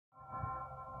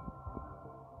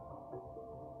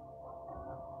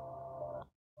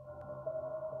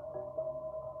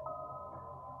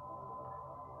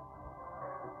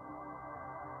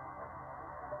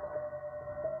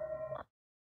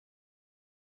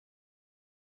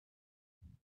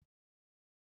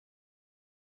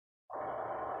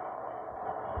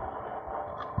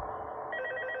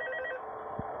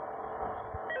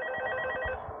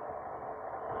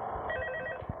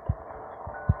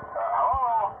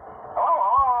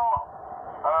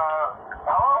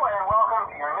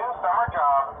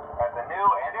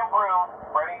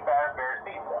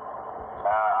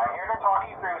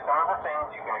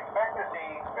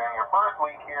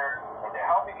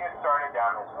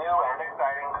new and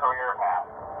exciting career path.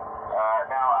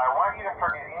 Now, I want you to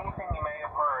forget anything you may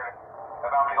have heard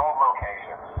about the old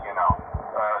locations, you know.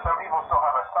 Some people still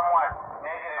have a somewhat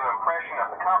negative impression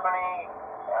of the company.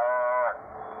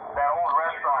 That old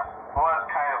restaurant was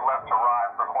kind of left to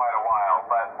rot for quite a while,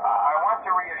 but I want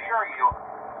to reassure you,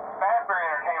 Fazbear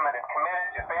Entertainment is committed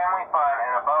to family fun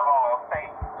and, above all,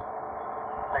 safety.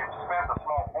 They've spent a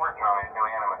small fortune on these new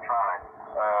animatronics.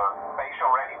 Facial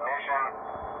recognition,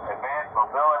 advanced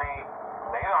mobility.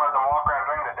 They even let them walk around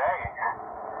during the day.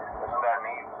 Isn't that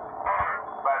neat?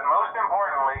 But most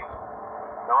importantly,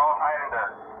 they're all tied into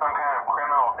some kind of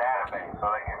criminal database so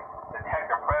they can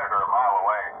detect a predator a mile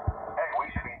away. Hey,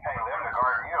 we should be paying them to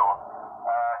guard you.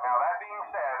 Now, that being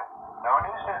said, no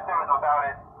new system is without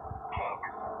its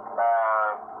kinks.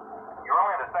 You're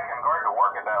only the second guard to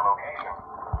work at that location.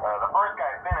 The first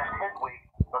guy finished his week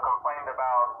but complained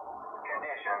about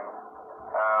conditions.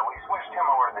 We switched him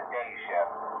over to the day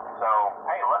shift. So,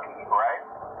 hey, lucky you, right?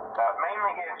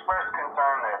 Mainly he expressed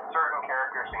concern that certain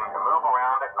characters seem to move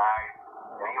around at night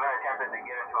and even attempted to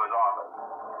get into his office.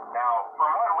 Now,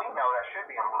 from what we know, that should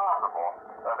be impossible.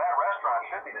 That restaurant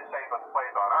should be the safest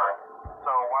place on Earth. So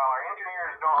while our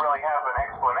engineers don't really have an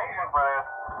explanation for this,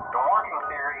 the working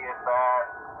theory is that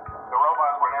the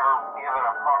robots were never given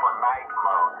a proper night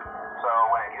mode. So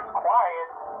when it gets quiet,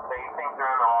 they think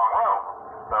they're in the wrong room.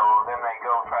 So then they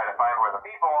go try to find where the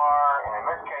people are, and in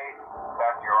this case,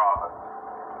 that's your office.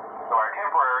 So our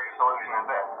temporary solution is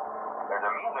this. There's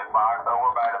a music box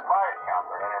over by the prize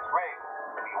counter, and it's rigged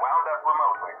to be wound up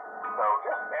remotely. So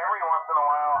just every once in a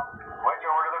while, switch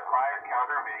over to the prize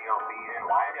counter video feed and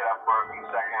wind it up for a few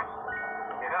seconds.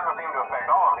 It doesn't seem to affect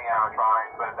all of the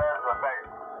animatronics, but it does affect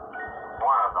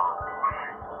one of them.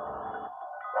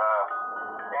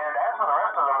 And as for the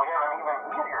rest of them, we have an even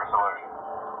easier solution.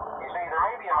 You see, there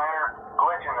may be a minor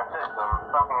glitch in the system,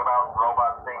 something about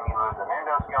robots seeing you as an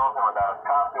endoskeleton without his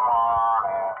costume on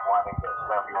and wanting to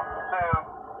stuff you into the suit.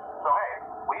 So hey,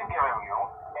 we've given you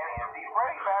an empty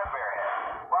Freddy Fazbear head.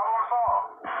 Problem solved.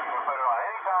 You can put it on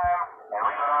any time and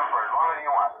leave it on for as long as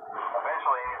you want.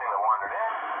 Eventually, anything that wandered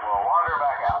in will wander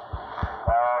back out.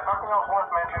 Something else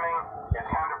worth mentioning is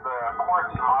kind of the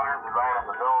quirky modern design of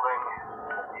the building.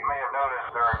 You may have noticed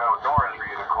there are no doors for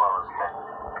you to close.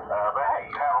 But hey,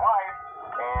 you have light,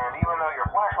 and even though your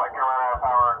flashlight can run out of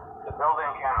power, the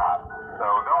building cannot.